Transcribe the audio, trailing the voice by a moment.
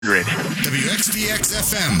WXDX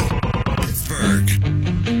FM, Pittsburgh.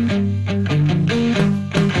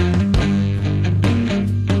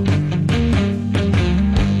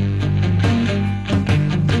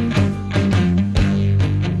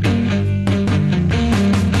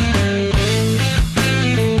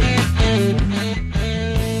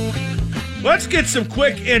 Let's get some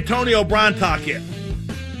quick Antonio Brown talk in.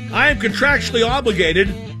 I am contractually obligated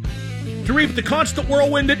to reap the constant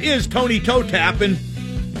whirlwind that is Tony Toe Tap, and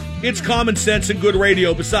it's common sense and good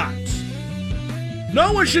radio besides.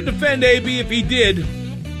 No one should defend AB if he did,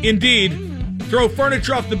 indeed, throw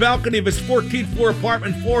furniture off the balcony of his 14th floor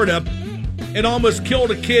apartment in Florida and almost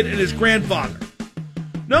killed a kid and his grandfather.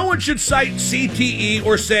 No one should cite CTE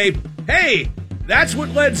or say, hey, that's what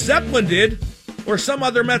Led Zeppelin did, or some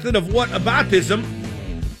other method of whataboutism.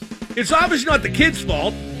 It's obviously not the kid's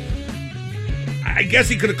fault. I guess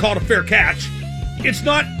he could have called a fair catch. It's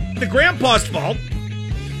not the grandpa's fault.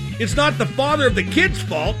 It's not the father of the kid's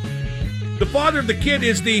fault. The father of the kid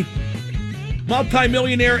is the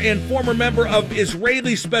multimillionaire and former member of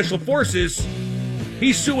Israeli Special Forces.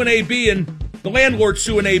 He's suing AB, and the landlord's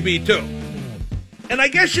suing AB too. And I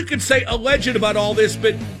guess you could say alleged about all this,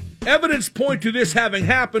 but evidence point to this having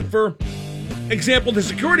happened. For example, the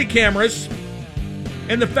security cameras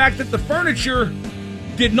and the fact that the furniture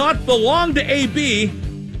did not belong to AB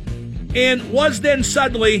and was then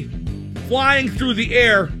suddenly flying through the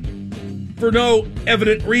air for no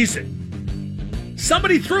evident reason.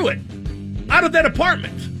 Somebody threw it out of that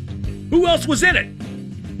apartment. Who else was in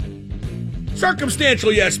it?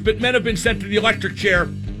 Circumstantial, yes, but men have been sent to the electric chair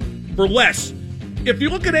for less. If you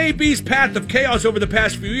look at AB's path of chaos over the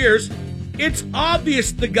past few years, it's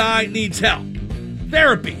obvious the guy needs help.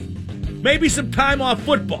 Therapy, maybe some time off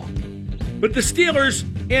football. But the Steelers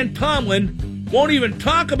and Tomlin won't even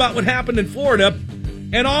talk about what happened in Florida,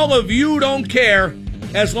 and all of you don't care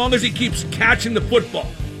as long as he keeps catching the football.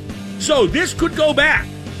 So this could go bad.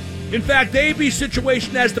 In fact, AB's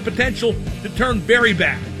situation has the potential to turn very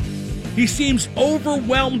bad. He seems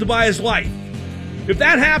overwhelmed by his life. If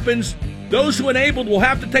that happens, those who enabled will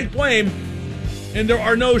have to take blame, and there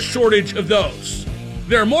are no shortage of those.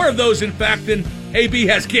 There are more of those, in fact, than AB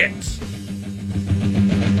has kids.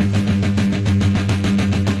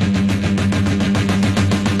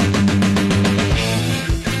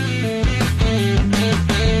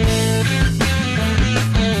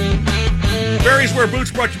 Barry's Wear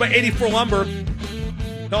Boots brought to you by 84 Lumber,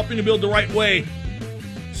 helping to build the right way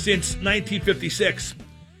since 1956.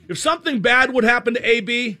 If something bad would happen to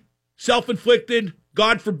AB, self-inflicted,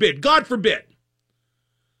 God forbid,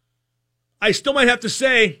 I still might have to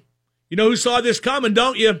say, you know who saw this coming,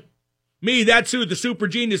 don't you? Me, that's who, the super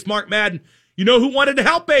genius, Mark Madden. You know who wanted to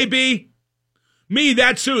help AB? Me,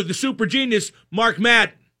 that's who, the super genius, Mark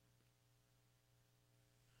Madden.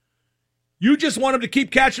 You just want him to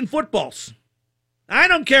keep catching footballs. I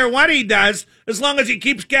don't care what he does, as long as he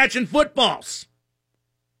keeps catching footballs.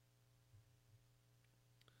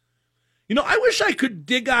 You know, I wish I could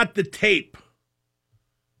dig out the tape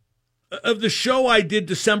of the show I did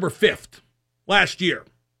December 5th last year.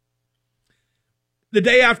 The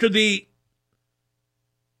day after the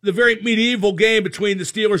very medieval game between the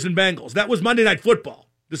Steelers and Bengals. That was Monday Night Football,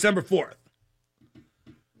 December 4th.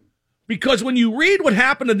 Because when you read what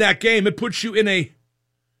happened in that game, it puts you in a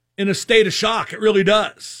state of shock. It really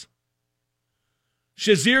does.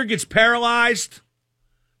 Shazier gets paralyzed.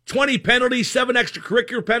 20 penalties, 7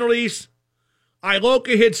 extracurricular penalties.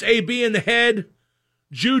 Iloka hits AB in the head.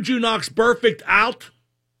 Juju knocks Burfict out.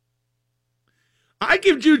 I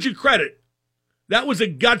give Juju credit. That was a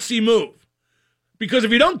gutsy move. Because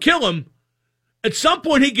if you don't kill him, at some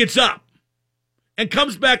point he gets up and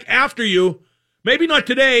comes back after you. Maybe not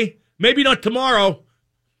today, maybe not tomorrow,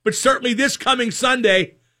 but certainly this coming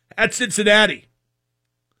Sunday at Cincinnati.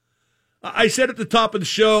 I said at the top of the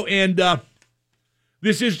show, and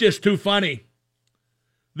this is just too funny.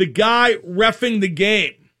 The guy reffing the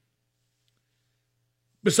game,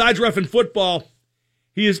 besides reffing football,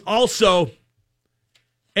 he is also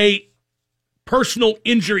a personal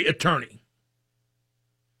injury attorney.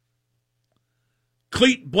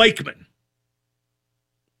 Clete Blakeman.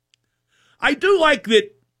 I do like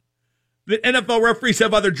that NFL referees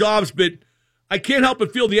have other jobs, but I can't help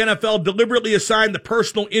but feel the NFL deliberately assigned the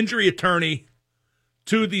personal injury attorney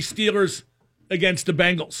to the Steelers against the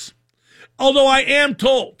Bengals. Although I am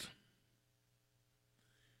told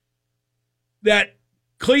that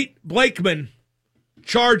Clete Blakeman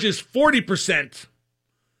charges 40%,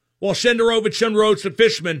 while Shenderovich and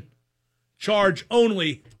Fishman charge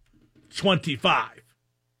only 25%.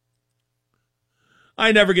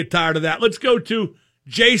 I never get tired of that. Let's go to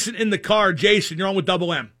Jason in the car. Jason, you're on with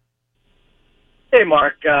Double M. Hey,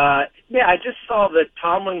 Mark. I just saw that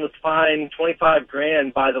Tomlin was fined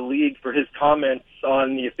 $25,000 by the league for his comments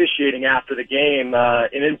on the officiating after the game,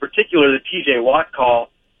 and in particular the T.J. Watt call.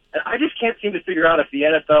 And I just can't seem to figure out if the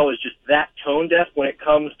NFL is just that tone deaf when it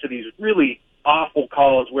comes to these really awful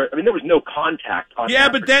calls where, there was no contact on Yeah,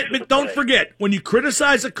 that. but don't forget, when you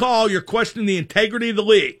criticize a call, you're questioning the integrity of the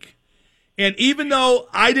league. And even though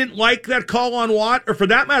I didn't like that call on Watt, or for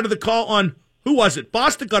that matter, the call on, who was it?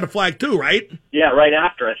 Boston got a flag too, right? Yeah, right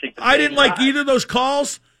after, I think. I didn't like either of those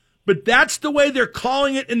calls, but that's the way they're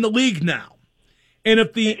calling it in the league now. And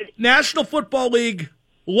if the National Football League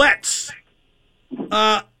lets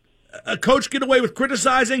a coach get away with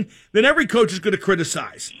criticizing, then every coach is going to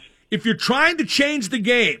criticize. If you're trying to change the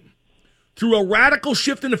game through a radical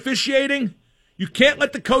shift in officiating, you can't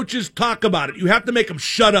let the coaches talk about it. You have to make them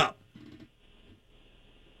shut up.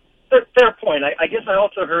 Fair point. I guess I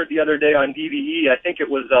also heard the other day on DVE, I think it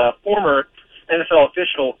was a former NFL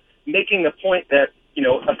official making the point that,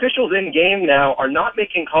 officials in game now are not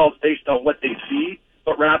making calls based on what they see,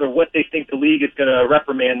 but rather what they think the league is going to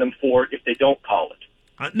reprimand them for if they don't call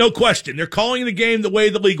it. No question. They're calling the game the way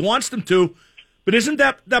the league wants them to, but isn't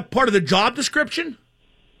that part of the job description?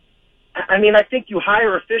 I think you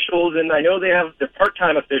hire officials, and I know they have the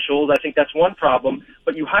part-time officials. I think that's one problem,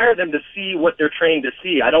 but you hire them to see what they're trained to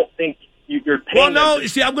see. I don't think you're paying them. You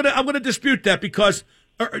see, I'm gonna dispute that because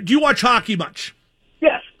do you watch hockey much?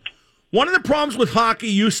 Yes. One of the problems with hockey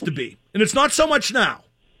used to be, and it's not so much now.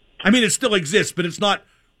 It still exists, but it's not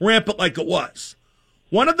rampant like it was.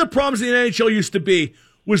 One of the problems in the NHL used to be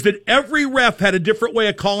was that every ref had a different way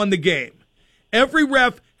of calling the game. Every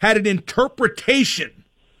ref had an interpretation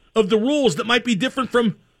of the rules that might be different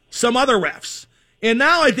from some other refs. And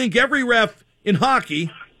now I think every ref in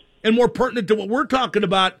hockey, and more pertinent to what we're talking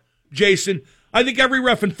about, Jason, I think every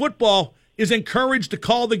ref in football is encouraged to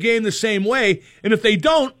call the game the same way. And if they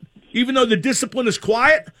don't, even though the discipline is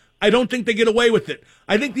quiet, I don't think they get away with it.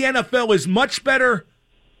 I think the NFL is much better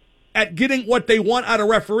at getting what they want out of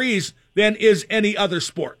referees than is any other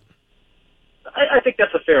sport. I think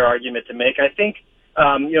that's a fair argument to make. I think,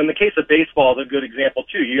 in the case of baseball, it's a good example,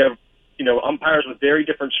 too. You have, umpires with very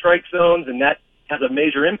different strike zones, and that has a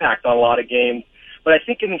major impact on a lot of games. But I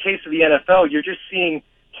think in the case of the NFL, you're just seeing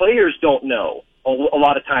players don't know a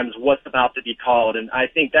lot of times what's about to be called, and I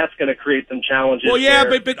think that's going to create some challenges. Well, yeah,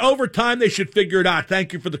 but over time they should figure it out.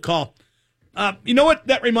 Thank you for the call. You know what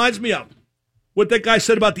that reminds me of? What that guy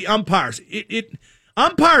said about the umpires.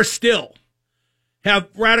 Umpires still have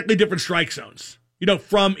radically different strike zones,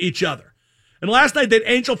 from each other. And last night, that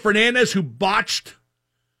Angel Fernandez who botched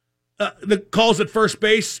the calls at first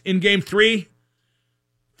base in Game 3,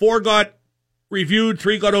 4 got reviewed,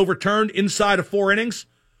 3 got overturned inside of 4 innings.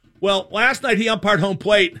 Well, last night he umpired home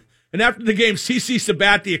plate, and after the game, CC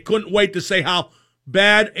Sabathia couldn't wait to say how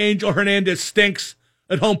bad Angel Hernandez stinks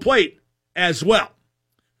at home plate as well.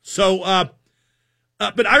 So,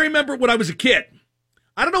 but I remember when I was a kid.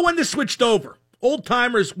 I don't know when this switched over. Old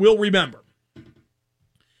timers will remember.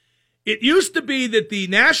 It used to be that the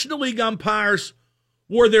National League umpires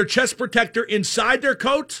wore their chest protector inside their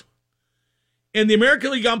coat, and the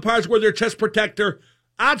American League umpires wore their chest protector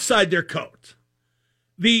outside their coat.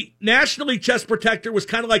 The National League chest protector was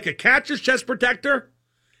kind of like a catcher's chest protector,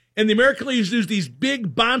 and the American League used these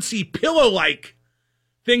big, bouncy, pillow-like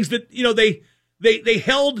things that, they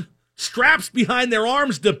held straps behind their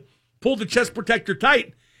arms to pull the chest protector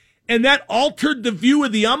tight, and that altered the view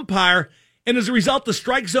of the umpire, and as a result, the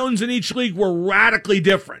strike zones in each league were radically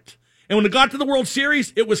different. And when it got to the World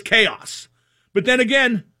Series, it was chaos. But then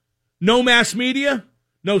again, no mass media,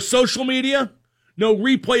 no social media, no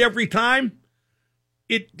replay every time.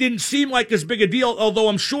 It didn't seem like as big a deal, although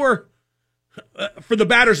I'm sure for the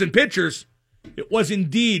batters and pitchers, it was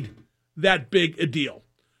indeed that big a deal.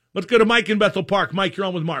 Let's go to Mike in Bethel Park. Mike, you're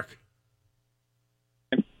on with Mark.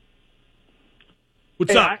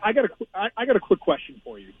 What's up? I got a quick question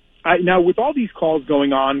for you. Now, with all these calls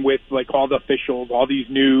going on with all the officials, all these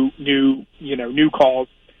new calls,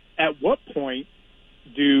 at what point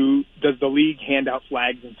does the league hand out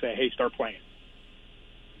flags and say, "Hey, start playing"?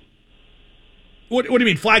 What do you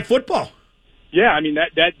mean, flag football? Yeah,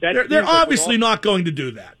 they're obviously not going to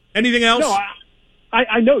do that. Anything else? No,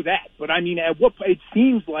 I know that, but at what point it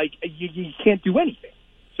seems like you can't do anything.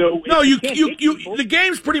 So no, the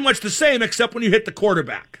game's pretty much the same except when you hit the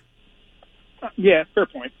quarterback. Yeah, fair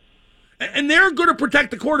point. And they're going to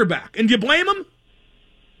protect the quarterback. And do you blame them?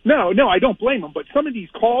 No, I don't blame them. But some of these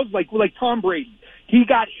calls, like Tom Brady, he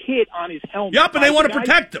got hit on his helmet. Yep, and they want to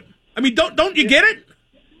protect him. Don't you get it?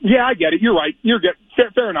 Yeah, I get it. You're right. You're good.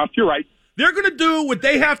 Fair enough. You're right. They're going to do what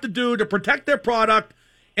they have to do to protect their product,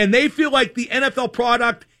 and they feel like the NFL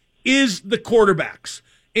product is the quarterbacks.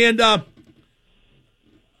 And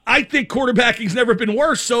I think quarterbacking's never been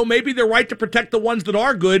worse, so maybe they're right to protect the ones that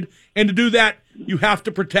are good, and to do that, you have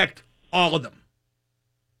to protect all of them.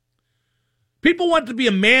 People want it to be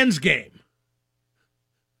a man's game.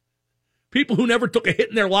 People who never took a hit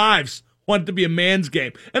in their lives want it to be a man's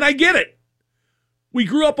game. And I get it. We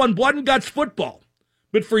grew up on blood and guts football.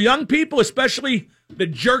 But for young people, especially the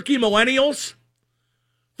jerky millennials,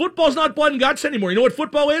 football's not blood and guts anymore. You know what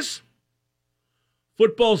football is?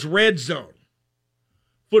 Football's red zone.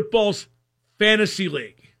 Football's fantasy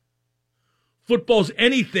league. Football's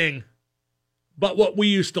anything but what we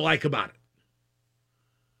used to like about it.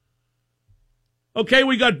 Okay,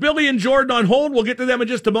 we got Billy and Jordan on hold. We'll get to them in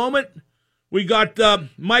just a moment. We got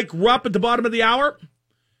Mike Rupp at the bottom of the hour.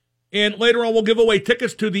 And later on, we'll give away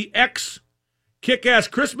tickets to the X Kick-Ass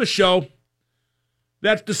Christmas show.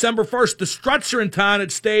 That's December 1st. The Struts are in town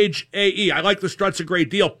at Stage AE. I like the Struts a great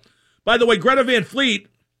deal. By the way, Greta Van Fleet,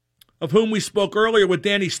 of whom we spoke earlier with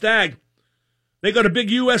Danny Stagg, they got a big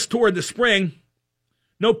U.S. tour in the spring.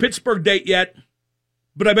 No Pittsburgh date yet,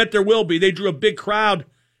 but I bet there will be. They drew a big crowd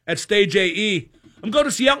at Stage AE. I'm going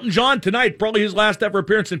to see Elton John tonight, probably his last ever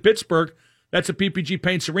appearance in Pittsburgh. That's at PPG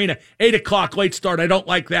Paints Arena. 8 o'clock, late start. I don't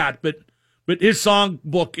like that, but his song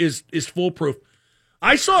book is foolproof.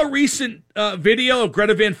 I saw a recent video of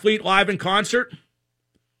Greta Van Fleet live in concert.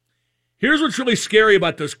 Here's what's really scary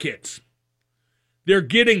about those kids. They're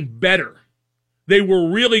getting better. They were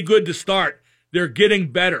really good to start. They're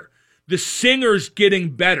getting better. The singer's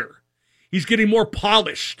getting better. He's getting more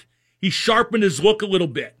polished. He sharpened his look a little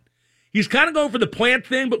bit. He's kind of going for the Plant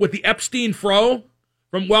thing, but with the Epstein fro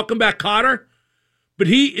from Welcome Back, Kotter. But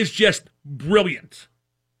he is just brilliant.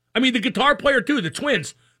 I mean, the guitar player, too, the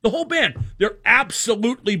twins, the whole band, they're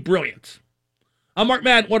absolutely brilliant. I'm Mark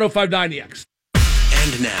Madden, 105.9 The X.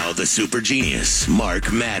 And now the super genius,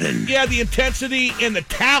 Mark Madden. Yeah, the intensity and the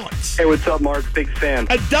talent. Hey, what's up, Mark? Big fan.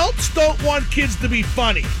 Adults don't want kids to be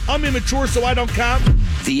funny. I'm immature, so I don't count.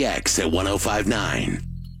 The X at 105.9.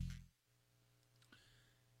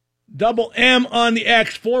 Double M on the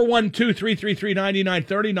X,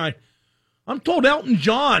 412-333-9939. I'm told Elton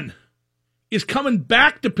John is coming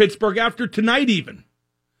back to Pittsburgh after tonight even.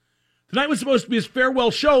 Tonight was supposed to be his farewell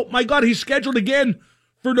show. My God, he's scheduled again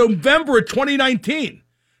for November of 2019.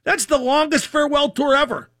 That's the longest farewell tour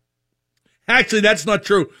ever. Actually, that's not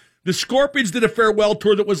true. The Scorpions did a farewell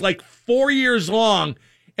tour that was like 4 years long,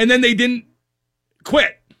 and then they didn't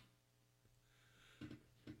quit.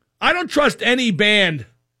 I don't trust any band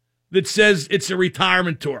that says it's a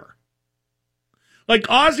retirement tour. Like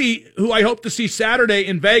Ozzy, who I hope to see Saturday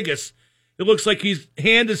in Vegas, it looks like his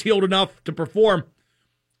hand is healed enough to perform.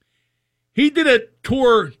 He did a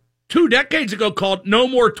tour 2 decades ago called No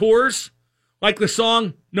More Tours, like the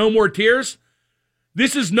song No More Tears.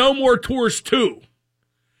 This is No More Tours 2.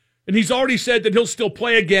 And he's already said that he'll still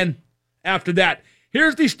play again after that.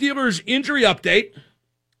 Here's the Steelers injury update.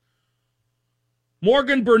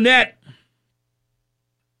 Morgan Burnett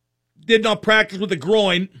did not practice with a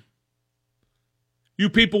groin. You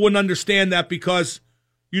people wouldn't understand that because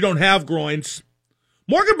you don't have groins.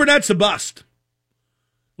 Morgan Burnett's a bust.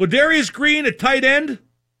 Ladarius Green at tight end.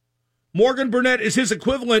 Morgan Burnett is his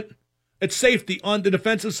equivalent at safety on the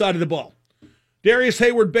defensive side of the ball. Darius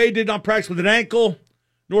Hayward-Bay did not practice with an ankle,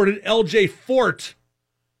 nor did L.J. Fort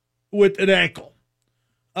with an ankle.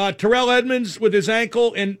 Terrell Edmonds with his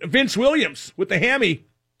ankle and Vince Williams with the hammy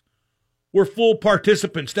were full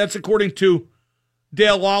participants. That's according to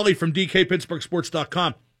Dale Lawley from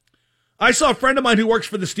DKPittsburghSports.com. I saw a friend of mine who works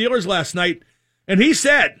for the Steelers last night, and he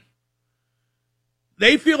said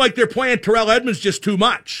they feel like they're playing Terrell Edmonds just too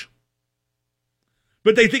much.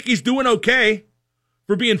 But they think he's doing okay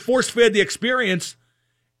for being force-fed the experience,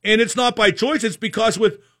 and it's not by choice. It's because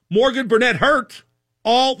with Morgan Burnett hurt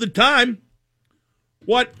all the time,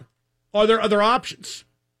 what are their other options?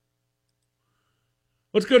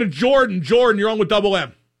 Let's go to Jordan. Jordan, you're on with Double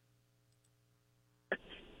M.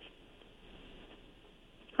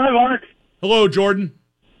 Hi, Mark. Hello, Jordan.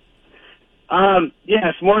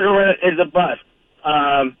 Yes, Morgan is a bust.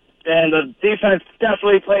 And the defense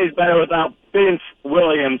definitely plays better without Vince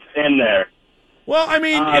Williams in there. Well, I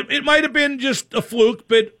mean, it might have been just a fluke,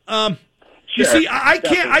 but you see,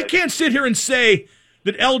 I can't sit here and say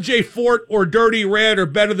that L.J. Fort or Dirty Red are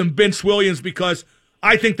better than Vince Williams because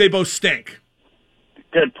I think they both stink.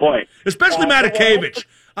 Good point. Especially Matakevich.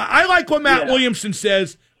 I like what Matt Williamson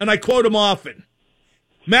says, and I quote him often.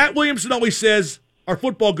 Matt Williamson always says, our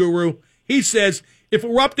football guru, he says, if it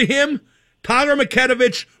were up to him, Tyler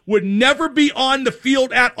Matakevich would never be on the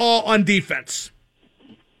field at all on defense.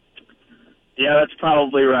 Yeah, that's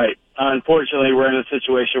probably right. Unfortunately, we're in a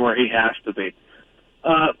situation where he has to be.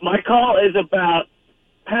 My call is about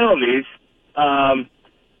penalties.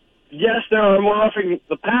 Yes, there are more often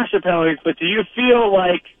the passer penalties, but do you feel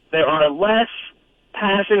like there are less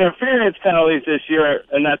pass interference penalties this year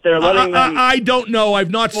and that they're letting them... I don't know.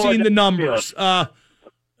 I've not seen the numbers.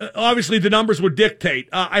 Obviously, the numbers would dictate.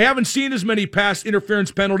 I haven't seen as many pass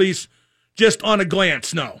interference penalties just on a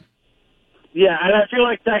glance, no. Yeah, and I feel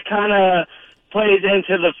like that kind of plays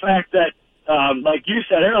into the fact that, like you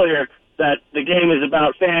said earlier, that the game is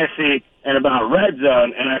about fantasy and about red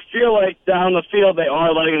zone, and I feel like down the field they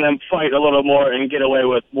are letting them fight a little more and get away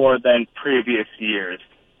with more than previous years.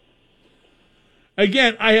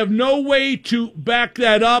 Again, I have no way to back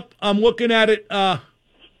that up. I'm looking at it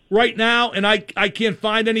right now, and I can't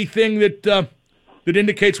find anything that that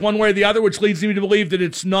indicates one way or the other, which leads me to believe that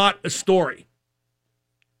it's not a story.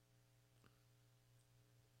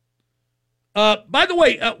 By the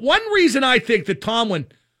way, one reason I think that Tomlin,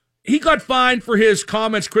 he got fined for his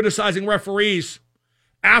comments criticizing referees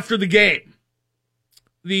after the game,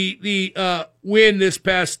 the win this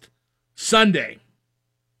past Sunday.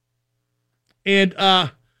 And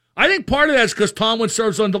I think part of that is because Tomlin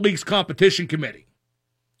serves on the league's competition committee.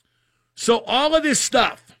 So all of this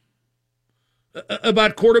stuff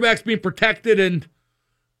about quarterbacks being protected and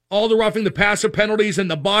all the roughing the passer penalties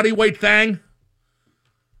and the body weight thing,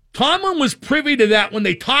 Tomlin was privy to that when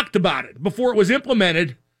they talked about it before it was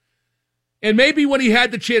implemented. And maybe when he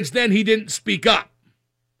had the chance then, he didn't speak up.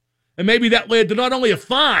 And maybe that led to not only a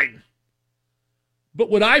fine, but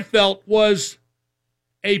what I felt was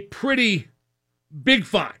a pretty big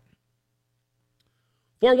fine.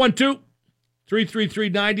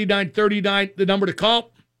 412-333-9939, the number to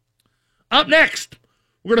call. Up next,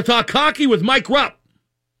 we're going to talk hockey with Mike Rupp.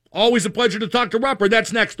 Always a pleasure to talk to Rupper.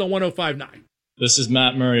 That's next on 105.9. This is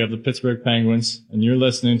Matt Murray of the Pittsburgh Penguins, and you're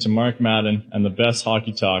listening to Mark Madden and the best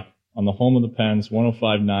hockey talk on the home of the Pens,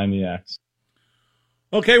 105.9 The X.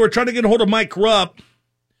 Okay, we're trying to get a hold of Mike Rupp.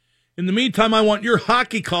 In the meantime, I want your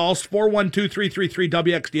hockey calls,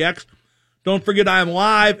 412-333-WXDX. Don't forget I am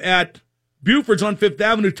live at Buford's on 5th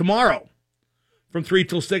Avenue tomorrow from 3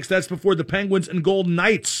 till 6. That's before the Penguins and Golden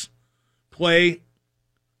Knights play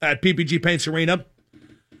at PPG Paints Arena.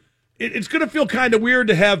 It's going to feel kind of weird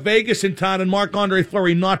to have Vegas in town and Marc-Andre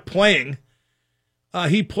Fleury not playing.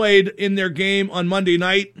 He played in their game on Monday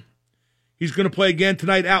night. He's going to play again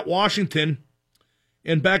tonight at Washington.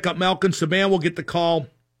 And backup Malcolm Subban will get the call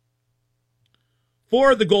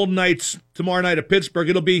for the Golden Knights tomorrow night at Pittsburgh.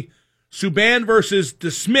 It'll be Subban versus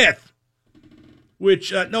DeSmith,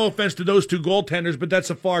 which, no offense to those two goaltenders, but that's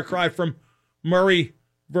a far cry from Murray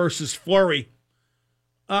versus Fleury.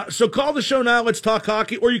 So call the show now. Let's talk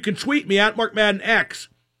hockey. Or you can tweet me at MarkMaddenX.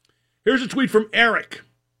 Here's a tweet from Eric.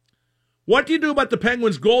 What do you do about the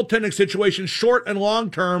Penguins' goaltending situation short and long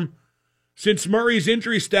term since Murray's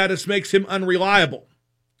injury status makes him unreliable?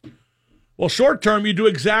 Well, short term, you do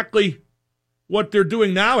exactly what they're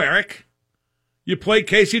doing now, Eric. You play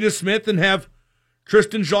Casey DeSmith and have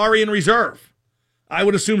Tristan Jarry in reserve. I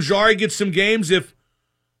would assume Jarry gets some games if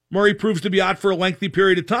Murray proves to be out for a lengthy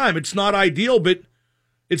period of time. It's not ideal, but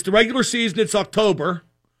it's the regular season. It's October.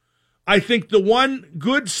 I think the one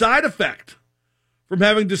good side effect from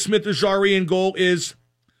having DeSmith or Jarry in goal is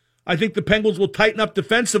I think the Penguins will tighten up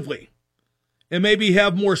defensively and maybe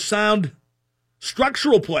have more sound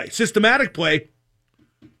structural play, systematic play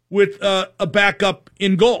with a backup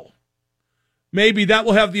in goal. Maybe that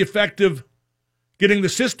will have the effect of getting the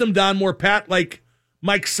system down more pat like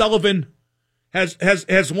Mike Sullivan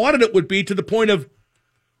has wanted it would be, to the point of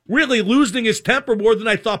really losing his temper more than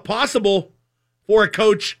I thought possible for a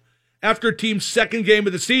coach after a team's second game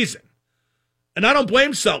of the season. And I don't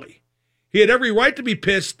blame Sully. He had every right to be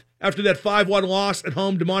pissed after that 5-1 loss at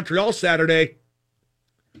home to Montreal Saturday,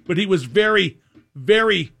 but he was very,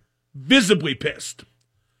 very visibly pissed.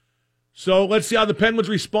 So let's see how the Penguins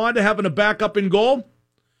respond to having a backup in goal.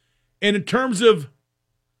 And in terms of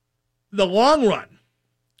the long run,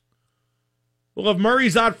 well, if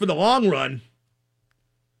Murray's out for the long run,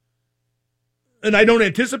 and I don't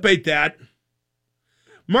anticipate that,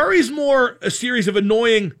 Murray's more a series of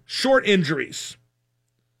annoying short injuries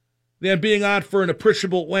than being out for an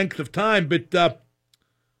appreciable length of time. But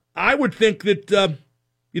I would think that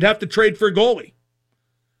you'd have to trade for a goalie.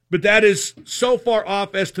 But that is so far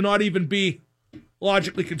off as to not even be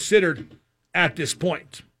logically considered at this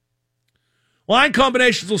point. Line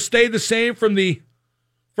combinations will stay the same from the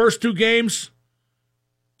first two games.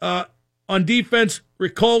 On defense,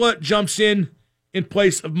 Ricola jumps in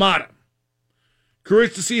place of Mata.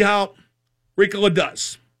 Curious to see how Ricola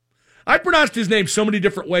does. I pronounced his name so many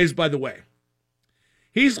different ways, by the way.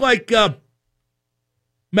 He's like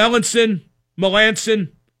Melanson.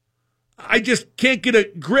 I just can't get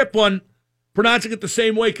a grip on pronouncing it the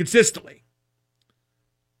same way consistently.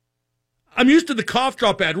 I'm used to the cough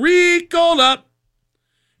drop ad. Ricola.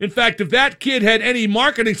 In fact, if that kid had any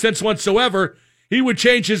marketing sense whatsoever, he would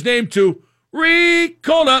change his name to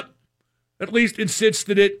Ricola. At least insist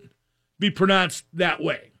that it be pronounced that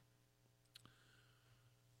way.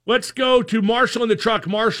 Let's go to Marshall in the truck.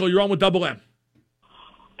 Marshall, you're on with Double M.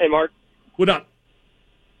 Hey, Mark. What up?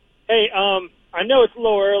 Hey, I know it's a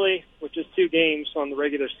little early with just 2 games on the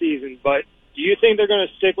regular season, but do you think they're going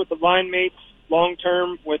to stick with the line mates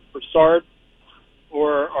long-term with Broussard,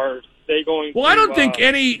 or are they going Well, I don't think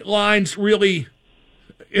any lines really,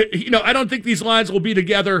 I don't think these lines will be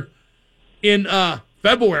together in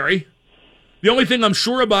February. The only thing I'm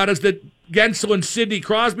sure about is that Gensel and Sidney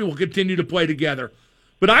Crosby will continue to play together.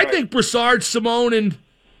 But I think Broussard, Simone,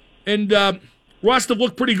 and Rust have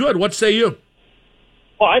looked pretty good. What say you?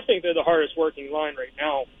 Well, I think they're the hardest working line right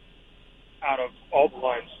now out of all the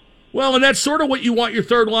lines. Well, and that's sort of what you want your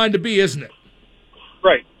third line to be, isn't it?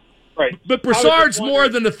 Right. But Broussard's more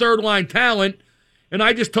than a third-line talent, and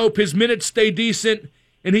I just hope his minutes stay decent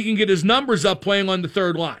and he can get his numbers up playing on the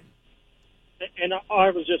third line. And I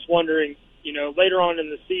was just wondering, later on in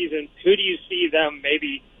the season, who do you see them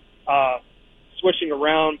maybe switching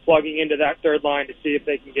around, plugging into that third line to see if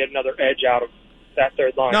they can get another edge out of that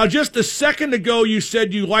third line? Now, just a second ago, you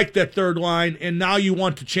said you liked that third line, and now you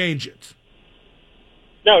want to change it.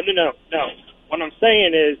 No. What I'm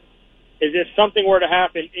saying is if something were to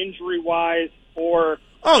happen injury-wise or...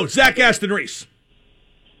 Oh, Zach Aston Reese.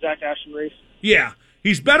 Yeah.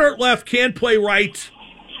 He's better at left, can play right.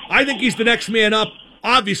 I think he's the next man up,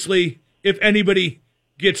 obviously, if anybody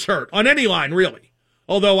gets hurt. On any line, really.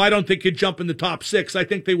 Although I don't think he'd jump in the top 6. I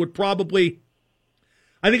think they would probably...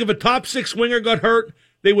 I think if a top 6 winger got hurt,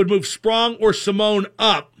 they would move Sprong or Simone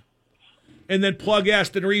up and then plug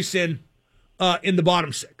Aston Reese in the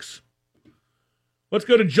bottom 6. Let's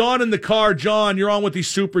go to John in the car. John, you're on with the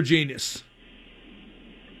Super Genius.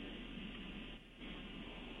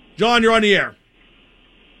 John, you're on the air.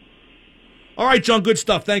 All right, John, good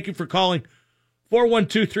stuff. Thank you for calling.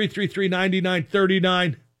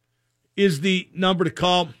 412-333-9939 is the number to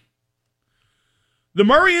call. The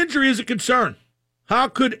Murray injury is a concern. How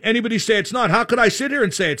could anybody say it's not? How could I sit here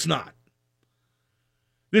and say it's not?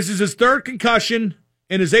 This is his 3rd concussion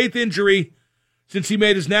and his 8th injury since he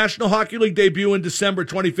made his National Hockey League debut in December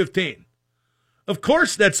 2015. Of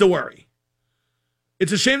course that's a worry.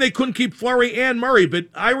 It's a shame they couldn't keep Fleury and Murray, but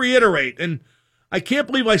I reiterate, and I can't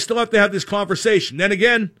believe I still have to have this conversation. Then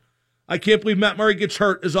again, I can't believe Matt Murray gets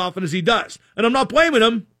hurt as often as he does. And I'm not blaming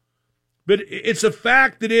him, but it's a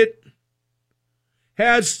fact that it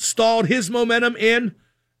has stalled his momentum and,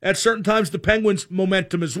 at certain times, the Penguins'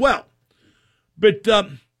 momentum as well. But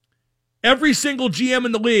every single GM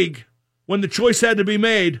in the league, when the choice had to be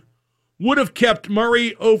made, would have kept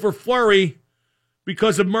Murray over Fleury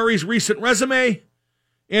because of Murray's recent resume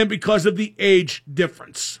and because of the age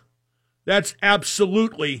difference. That's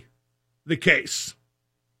absolutely the case.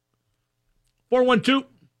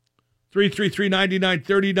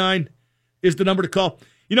 412-333-9939 is the number to call.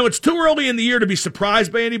 It's too early in the year to be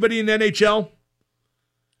surprised by anybody in the NHL.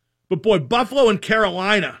 But, boy, Buffalo and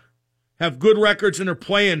Carolina have good records and are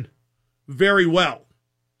playing very well.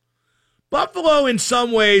 Buffalo, in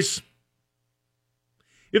some ways,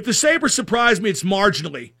 if the Sabres surprise me, it's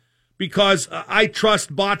marginally because I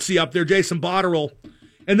trust Botsy up there, Jason Botterill,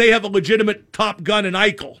 and they have a legitimate top gun in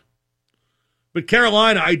Eichel. But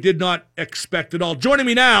Carolina, I did not expect at all. Joining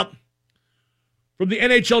me now from the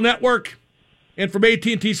NHL Network and from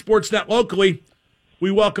AT&T Sportsnet locally, we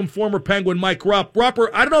welcome former Penguin Mike Rupp. Rupper,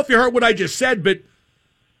 I don't know if you heard what I just said, but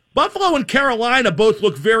Buffalo and Carolina both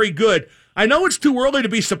look very good. I know it's too early to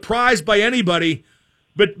be surprised by anybody,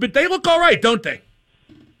 but they look all right, don't they?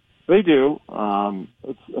 They do. I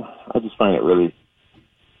just find it really,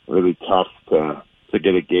 really tough to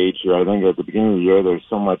get a gauge here. I think at the beginning of the year, there's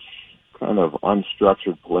so much kind of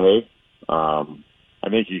unstructured play. I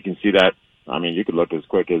think you can see that. I mean, you could look as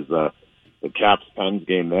quick as the Caps Pens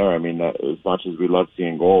game there. I mean, as much as we love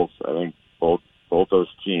seeing goals, I think both those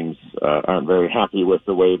teams aren't very happy with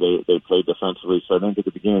the way they play defensively. So I think at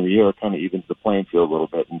the beginning of the year, it kind of evens the playing field a little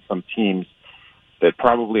bit. And some teams that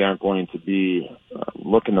probably aren't going to be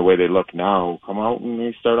looking the way they look now come out and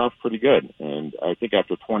they start off pretty good. And I think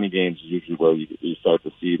after 20 games is usually where you start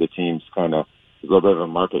to see the teams kind of a little bit of a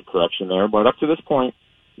market correction there. But up to this point,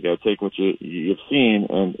 you got to take what you've seen,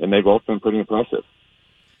 and they've both been pretty impressive.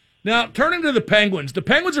 Now, turning to the Penguins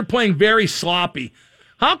are playing very sloppy.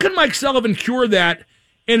 How can Mike Sullivan cure that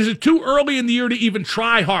And is it too early in the year to even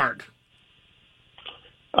try hard?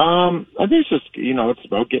 I think it's just, it's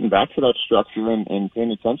about getting back to that structure and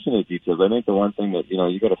paying attention to the details. I think the one thing that,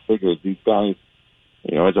 you got to figure is these guys,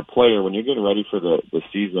 as a player, when you're getting ready for the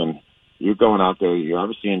season, you're going out there, you're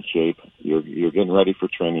obviously in shape, you're getting ready for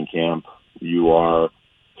training camp, you are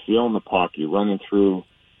feeling the puck, you're running through.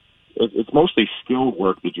 It's mostly skill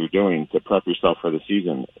work that you're doing to prep yourself for the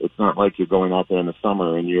season. It's not like you're going out there in the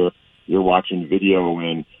summer and you're watching video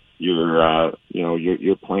and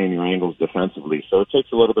you're playing your angles defensively. So it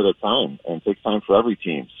takes a little bit of time, and it takes time for every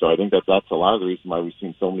team. So I think that's a lot of the reason why we've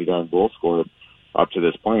seen so many darn goals scored up to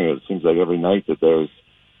this point. It seems like every night that there's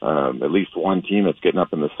at least one team that's getting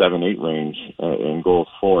up in the 7-8 range in goals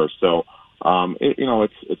for. So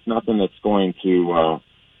it's nothing that's going to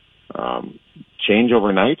change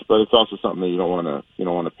overnight, but it's also something that you don't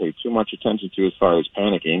want to pay too much attention to as far as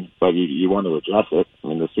panicking. But you want to address it. I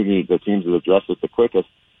mean, the sooner the teams that address it the quickest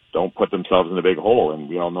don't put themselves in a big hole. And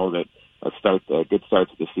we all know that a good start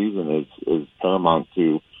to the season is paramount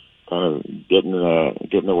to kind of getting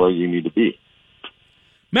to where you need to be.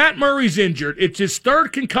 Matt Murray's injured. It's his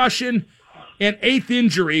third concussion and eighth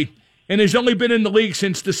injury, and he's only been in the league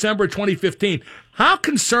since December 2015. How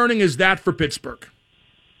concerning is that for Pittsburgh?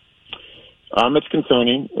 It's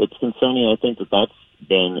concerning. I think that's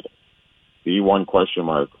been the one question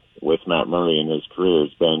mark with Matt Murray in his career.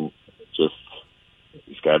 Has been just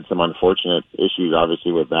he's got some unfortunate issues,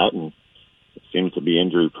 obviously, with that, and seems to be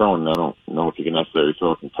injury prone. I don't know if you can necessarily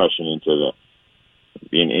throw a concussion into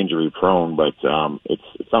being injury prone, but it's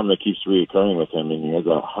something that keeps reoccurring with him, and he has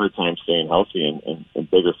a hard time staying healthy and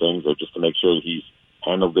bigger things, or just to make sure that he's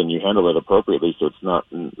handled and you handle it appropriately, so it's not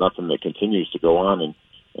nothing that continues to go on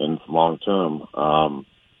and long term.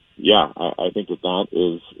 I think that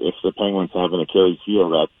is, if the Penguins have an Achilles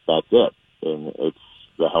heel, that's it, and it's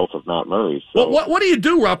the health of Matt Murray. So. Well, what do you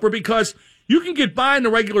do, Rupper? Because you can get by in the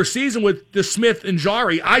regular season with the Smith and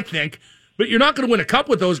Jari, I think, but you're not going to win a cup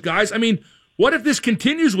with those guys. I mean, what if this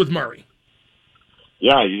continues with Murray?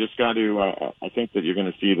 Yeah, you just got to. I think that you're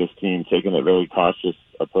going to see this team taking a very cautious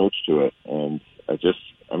approach to it, and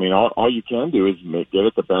all you can do is give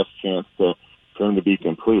it the best chance for him to be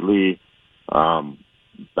completely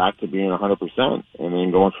back to being 100%, and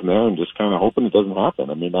then going from there and just kind of hoping it doesn't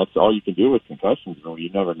happen. I mean, that's all you can do with concussions. You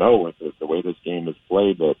never know with the way this game is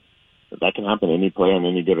played that can happen to any player on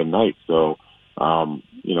any given night. So,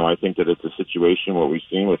 I think that it's a situation what we've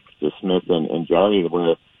seen with Smith and Jari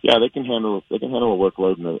where, they can handle a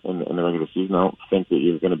workload in the regular season. I don't think that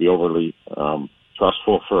you're going to be overly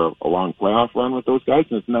trustful for a long playoff run with those guys,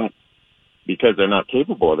 and it's not because they're not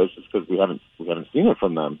capable of this. It's because we haven't seen it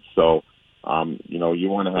from them. So, you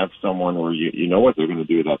want to have someone where you know what they're going to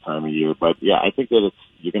do that time of year. But I think that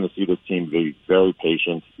you're going to see this team be very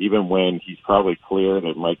patient, even when he's probably clear, and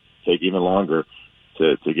it might take even longer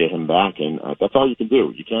to get him back. And that's all you can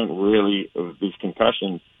do. You can't really, with these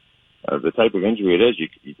concussions, the type of injury it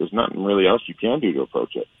is, there's nothing really else you can do to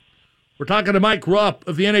approach it. We're talking to Mike Rupp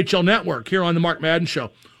of the NHL Network here on the Mark Madden Show.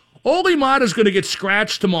 Olli Maatta is going to get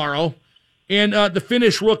scratched tomorrow, and the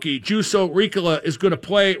Finnish rookie, Juuso Riikola, is going to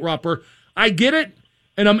play, Rupper. I get it,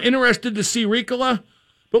 and I'm interested to see Riikola,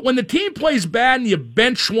 but when the team plays bad and you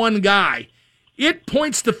bench one guy, it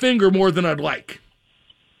points the finger more than I'd like.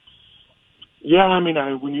 Yeah,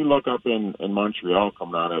 when you look up in Montreal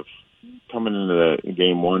coming into the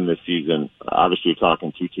game one this season, obviously you're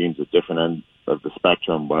talking two teams at different ends of the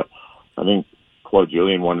spectrum, but I think Claude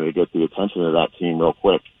Julien wanted to get the attention of that team real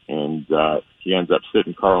quick, and he ends up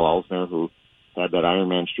sitting Carl Alsner, who had that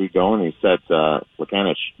Ironman streak going. He set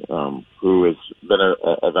Plekanec, who has been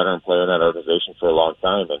a veteran player in that organization for a long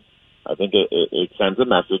time, and I think it sends a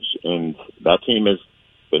message, and that team has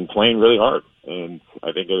been playing really hard, and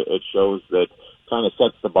I think it shows that kind of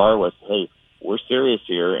sets the bar with, hey, we're serious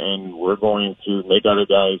here, and we're going to make other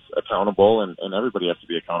guys accountable, and everybody has to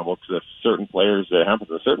be accountable, because if certain players, it happens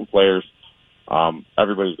to certain players,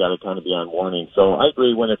 everybody's got to kind of be on warning. So I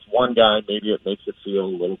agree, when it's one guy, maybe it makes it feel a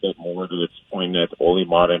little bit more that it's pointing at Olli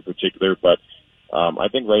Maatta in particular, but I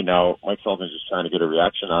think right now Mike Sullivan's just trying to get a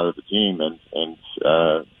reaction out of the team, and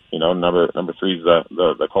number three is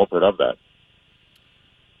the culprit of that.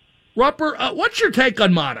 Rupper, what's your take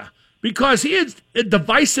on Maatta? Because he is a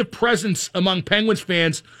divisive presence among Penguins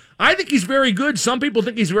fans. I think he's very good. Some people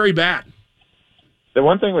think he's very bad. The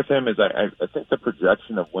one thing with him is I think the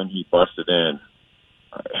projection of when he busted in,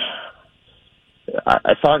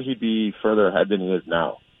 I thought he'd be further ahead than he is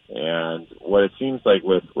now. And what it seems like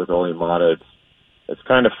with Olli Maatta, it's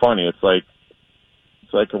kind of funny. It's like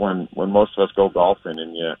when most of us go golfing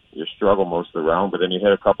and you struggle most of the round, but then you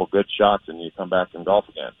hit a couple good shots and you come back and golf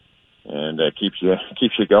again. and keeps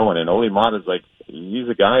you going. And Ole Mata's like, he's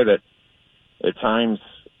a guy that at times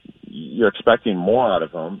you're expecting more out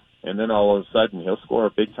of him, and then all of a sudden he'll score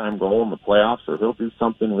a big time goal in the playoffs, or he'll do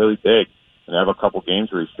something really big and have a couple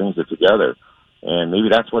games where he strings it together. And maybe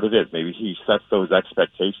that's what it is. Maybe he sets those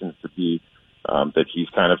expectations to be that he's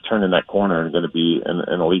kind of turning that corner and going to be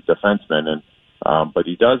an elite defenseman. And but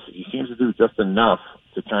he seems to do just enough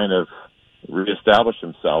to kind of reestablish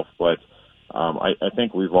himself. But I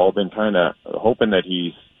think we've all been kind of hoping that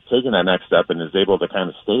he's taken that next step and is able to kind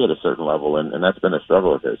of stay at a certain level, and that's been a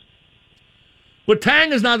struggle of his. But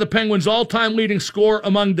Tang is now the Penguins' all-time leading scorer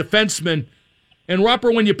among defensemen. And,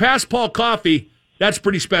 Rupper, when you pass Paul Coffey, that's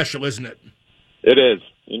pretty special, isn't it? It is.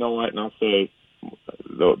 You know what? And I'll say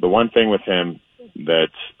the one thing with him that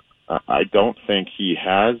I don't think he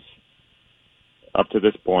has up to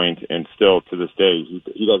this point, and still to this day,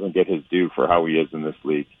 he doesn't get his due for how he is in this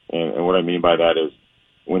league. And what I mean by that is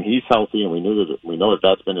when he's healthy, and we know that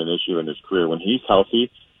that's been an issue in his career. When he's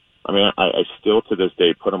healthy, I mean, I still to this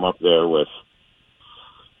day put him up there with,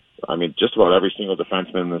 I mean, just about every single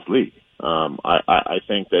defenseman in this league. I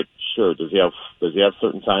think that, sure, does he have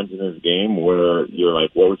certain times in his game where you're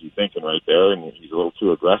like, what was he thinking right there? And he's a little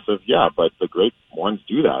too aggressive. Yeah, but the great ones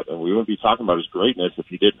do that. And we wouldn't be talking about his greatness if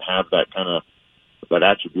he didn't have that kind of, that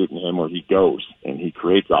attribute in him where he goes and he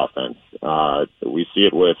creates offense. We see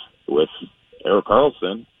it with Erik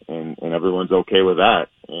Karlsson, and everyone's okay with that.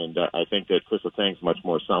 And I think that Chris Letang's much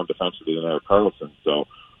more sound defensively than Erik Karlsson. So,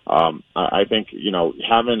 I think, you know,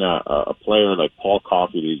 having a player like Paul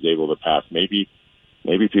Coffey that he's able to pass, maybe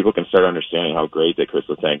people can start understanding how great that Chris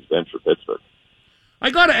Letang's been for Pittsburgh.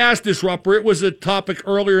 I got to ask this, Rupper. It was a topic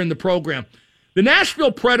earlier in the program. The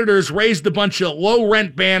Nashville Predators raised a bunch of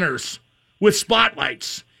low-rent banners with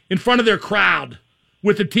spotlights in front of their crowd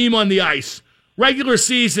with the team on the ice. Regular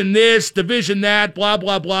season this, division that, blah,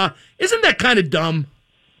 blah, blah. Isn't that kind of dumb?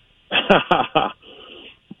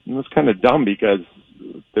 It's kind of dumb because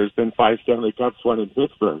there's been 5 Stanley Cups won in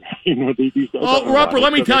Pittsburgh. Oh, Rupper,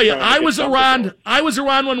 let me tell you, I was around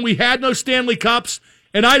when we had no Stanley Cups,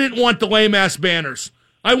 and I didn't want the lame-ass banners.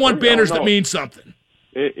 I want banners that mean something.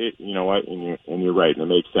 You know what, and you're right, and it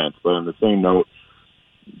makes sense. But on the same note,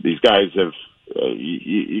 these guys have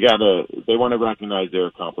you gotta. They want to recognize their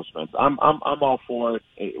accomplishments. I'm all for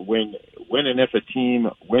it. When and if a team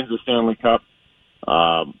wins the Stanley Cup,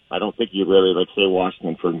 I don't think you really, like, say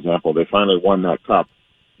Washington, for example, they finally won that cup.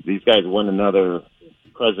 These guys win another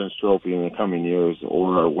President's Trophy in the coming years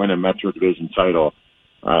or win a Metro Division title.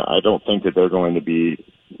 I don't think that they're going to be,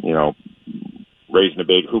 you know, raising a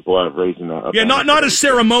big hoopla of raising a not as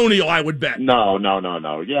ceremonial, I would bet. No.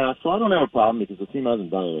 Yeah, so I don't have a problem because the team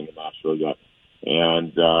hasn't done anything in Nashville yet.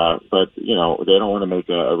 And, but, you know, they don't want to make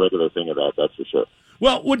a regular thing of that, that's for sure.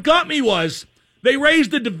 Well, what got me was they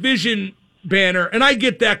raised the division banner, and I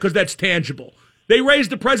get that because that's tangible. They raised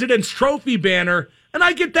the President's Trophy banner, and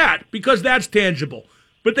I get that because that's tangible.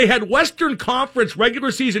 But they had Western Conference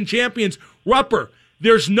regular season champions. Rupper,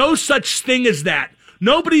 there's no such thing as that.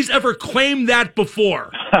 Nobody's ever claimed that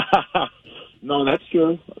before. No, that's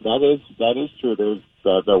true. That is true. There's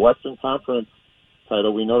the Western Conference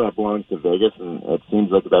title. We know that belongs to Vegas, and it seems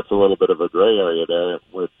like that's a little bit of a gray area there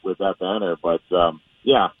with that banner. But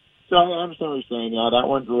yeah, so I understand what you're saying. Yeah, that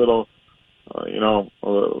one's a little, a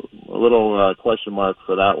little question mark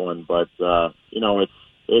for that one. But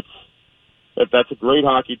it's that's a great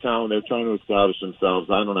hockey town. They're trying to establish themselves.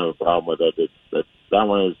 I don't have a problem with it. That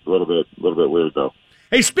one is a little bit weird though.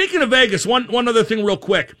 Hey, speaking of Vegas, one other thing real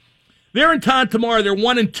quick. They're in town tomorrow. They're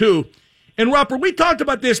 1-2. And, Rupper, we talked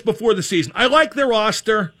about this before the season. I like their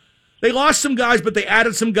roster. They lost some guys, but they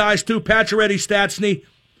added some guys too, Pacioretty, Stastny.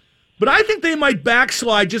 But I think they might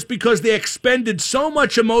backslide just because they expended so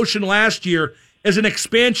much emotion last year as an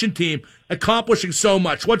expansion team, accomplishing so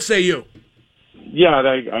much. What say you? Yeah,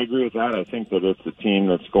 I agree with that. I think that it's a team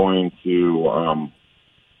that's going to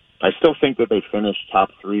I still think that they finished top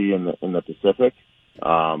 3 in the Pacific.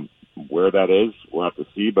 Where that is, we'll have to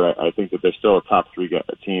see, but I think that they're still a top 3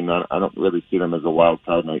 team. I don't really see them as a wild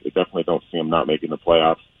card, and I definitely don't see them not making the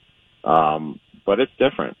playoffs. But it's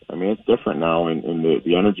different. I mean, it's different now in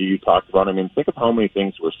the energy you talked about. I mean, think of how many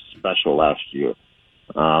things were special last year.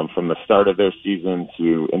 From the start of their season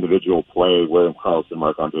to individual play, William Karlsson,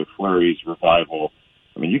 Marc-Andre Fleury's revival.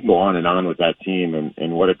 I mean, you can go on and on with that team,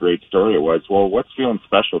 and what a great story it was. Well, what's feeling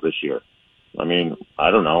special this year? I mean,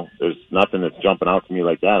 I don't know. There's nothing that's jumping out to me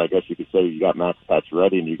like that. I guess you could say you got Max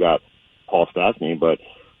Pacioretty and you got Paul Stastny, but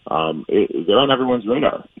they're on everyone's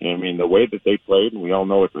radar. I mean, the way that they played, and we all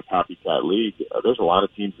know it's a copycat league, there's a lot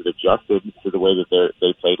of teams that adjusted to the way that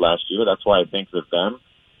they played last year. That's why I think that them,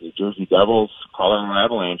 the Jersey Devils, Colorado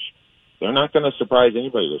Avalanche, they're not going to surprise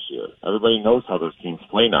anybody this year. Everybody knows how those teams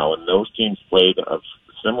play now, and those teams played a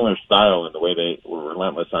similar style in the way they were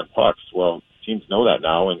relentless on pucks. Well, teams know that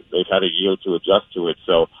now, and they've had a year to adjust to it.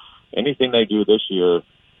 So anything they do this year,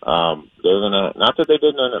 they're gonna, not that they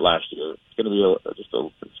didn't earn it last year. It's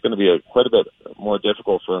gonna be quite a bit more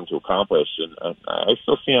difficult for them to accomplish. And I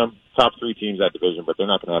still see them top 3 teams that division, but they're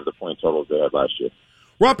not gonna have the point totals they had last year.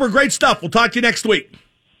 Rupper, great stuff. We'll talk to you next week.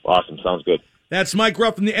 Awesome, sounds good. That's Mike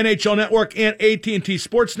Rupp from the NHL Network and AT&T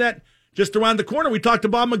Sportsnet. Just around the corner, we talked to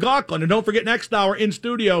Bob McLaughlin. And don't forget, next hour in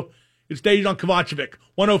studio, it's Dated on Kovacevic,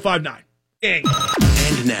 105.9. Dang.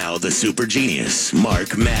 And now the super genius,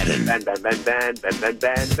 Mark Madden. Are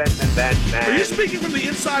you speaking from the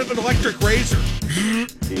inside of an electric razor?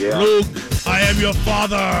 Yeah. Luke, I am your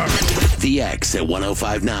father. The X at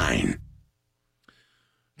 105.9.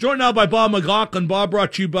 Joined now by Bob McLaughlin. Bob,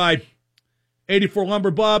 brought to you by 84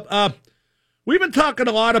 Lumber. Bob, we've been talking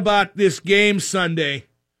a lot about this game Sunday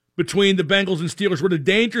between the Bengals and Steelers, what a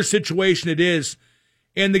dangerous situation it is.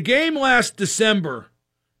 And the game last December,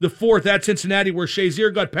 the 4th at Cincinnati, where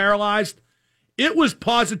Shazier got paralyzed, it was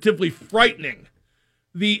positively frightening.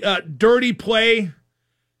 The dirty play,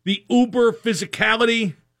 the uber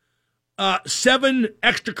physicality, 7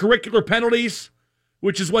 extracurricular penalties,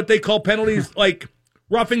 which is what they call penalties like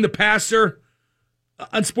roughing the passer,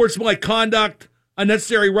 unsportsmanlike conduct,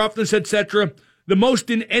 unnecessary roughness, etc. The most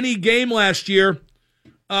in any game last year.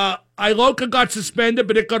 Iloka got suspended,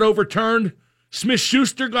 but it got overturned.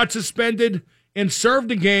 Smith-Schuster got suspended and served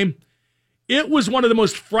the game. It was one of the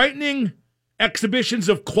most frightening exhibitions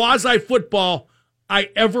of quasi-football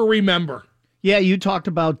I ever remember. Yeah, you talked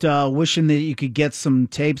about wishing that you could get some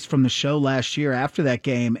tapes from the show last year after that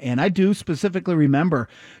game, and I do specifically remember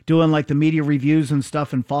doing like the media reviews and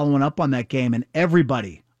stuff and following up on that game, and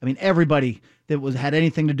everybody that had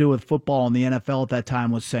anything to do with football in the NFL at that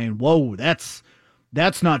time was saying, whoa, that's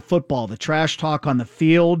not football. The trash talk on the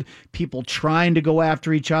field, people trying to go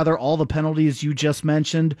after each other, all the penalties you just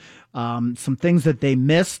mentioned, some things that they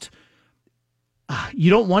missed.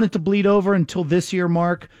 You don't want it to bleed over until this year,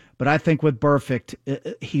 Mark, but I think with Burfict,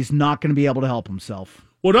 he's not going to be able to help himself.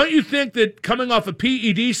 Well, don't you think that coming off a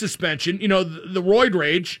PED suspension, the roid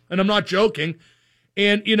rage, and I'm not joking,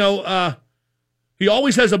 and, he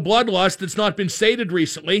always has a bloodlust that's not been sated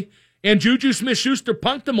recently, and Juju Smith-Schuster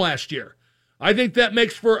punked him last year. I think that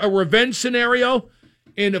makes for a revenge scenario,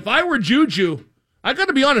 and if I were Juju, I got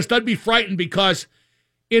to be honest, I'd be frightened because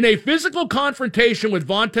in a physical confrontation with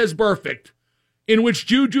Vontaze Burfict, in which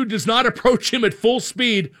Juju does not approach him at full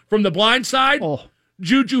speed from the blind side,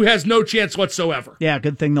 Juju has no chance whatsoever. Yeah,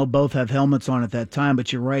 good thing they'll both have helmets on at that time,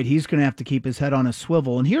 but you're right. He's going to have to keep his head on a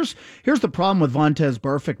swivel. And here's the problem with Vontaze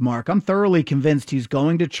Burfict, Mark. I'm thoroughly convinced he's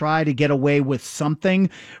going to try to get away with something,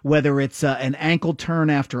 whether it's an ankle turn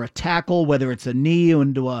after a tackle, whether it's a knee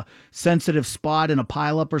into a sensitive spot in a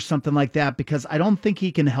pileup or something like that, because I don't think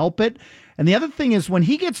he can help it. And the other thing is when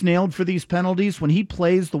he gets nailed for these penalties, when he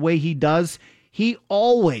plays the way he does, he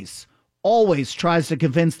always tries to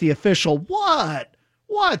convince the official, What?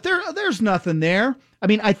 There's nothing there. I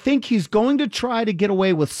mean, I think he's going to try to get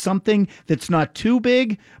away with something that's not too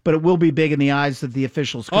big, but it will be big in the eyes of the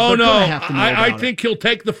officials. Oh, no. I think he'll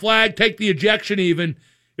take the flag, take the ejection even,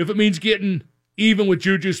 if it means getting even with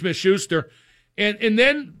Juju Smith-Schuster. And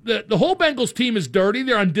then the whole Bengals team is dirty.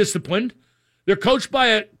 They're undisciplined. They're coached by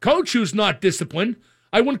a coach who's not disciplined.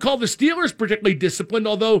 I wouldn't call the Steelers particularly disciplined,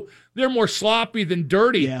 although they're more sloppy than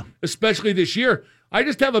dirty, especially this year. I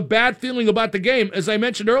just have a bad feeling about the game. As I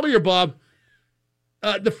mentioned earlier, Bob,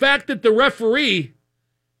 the fact that the referee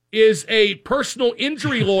is a personal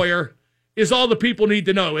injury lawyer is all the people need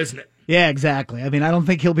to know, isn't it? Yeah, exactly. I mean, I don't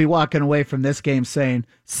think he'll be walking away from this game saying,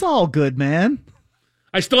 it's all good, man.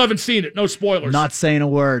 I still haven't seen it. No spoilers. Not saying a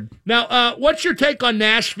word. Now, what's your take on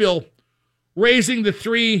Nashville raising the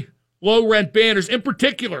 3 low-rent banners, in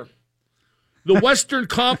particular the Western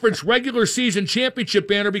Conference regular season championship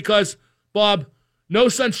banner, because, Bob, no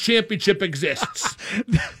such championship exists.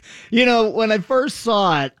 When I first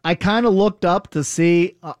saw it, I kind of looked up to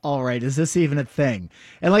see, all right, is this even a thing?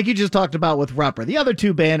 And like you just talked about with Rupper, the other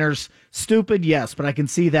 2 banners, stupid, yes, but I can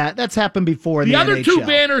see that. That's happened before in the other NHL. 2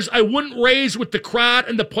 banners I wouldn't raise with the crowd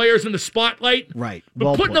and the players in the spotlight. Right.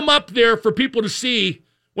 But putting them up there for people to see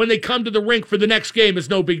when they come to the rink for the next game is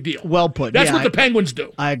no big deal. Well put. That's what the Penguins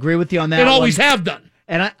do. I agree with you on that. And always have done.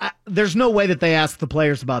 And I there's no way that they asked the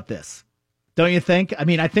players about this. Don't you think? I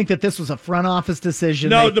mean, I think that this was a front office decision.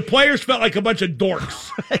 No, the players felt like a bunch of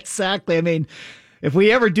dorks. Exactly. I mean, If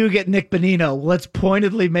we ever do get Nick Bonino, let's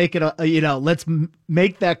pointedly make it let's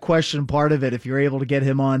make that question part of it. If you're able to get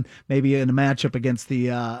him on, maybe in a matchup against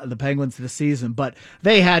the Penguins this season, but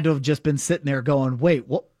they had to have just been sitting there going, "Wait,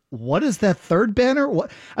 what is that third banner?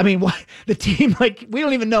 What the team, like, we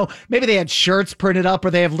don't even know. Maybe they had shirts printed up,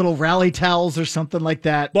 or they have little rally towels or something like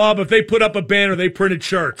that." Bob, if they put up a banner, they printed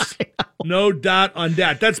shirts. No doubt on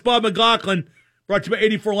that. That's Bob McLaughlin, brought to you by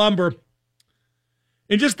 84 Lumber.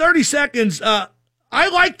 In just 30 seconds, I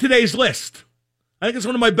like today's list. I think it's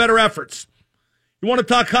one of my better efforts. You want to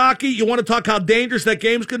talk hockey? You want to talk how dangerous that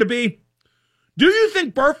game's going to be? Do you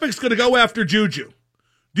think Burfict's going to go after Juju?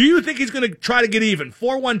 Do you think he's going to try to get even?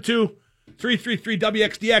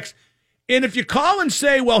 412-333-WXDX. And if you call and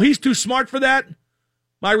say, well, he's too smart for that,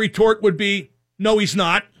 my retort would be, no, he's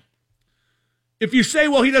not. If you say,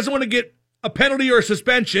 well, he doesn't want to get a penalty or a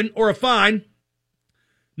suspension or a fine,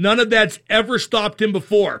 none of that's ever stopped him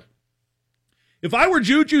before. If I were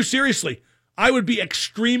Juju, seriously, I would be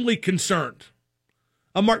extremely concerned.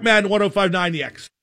 I'm Mark Madden, 105.9 The X.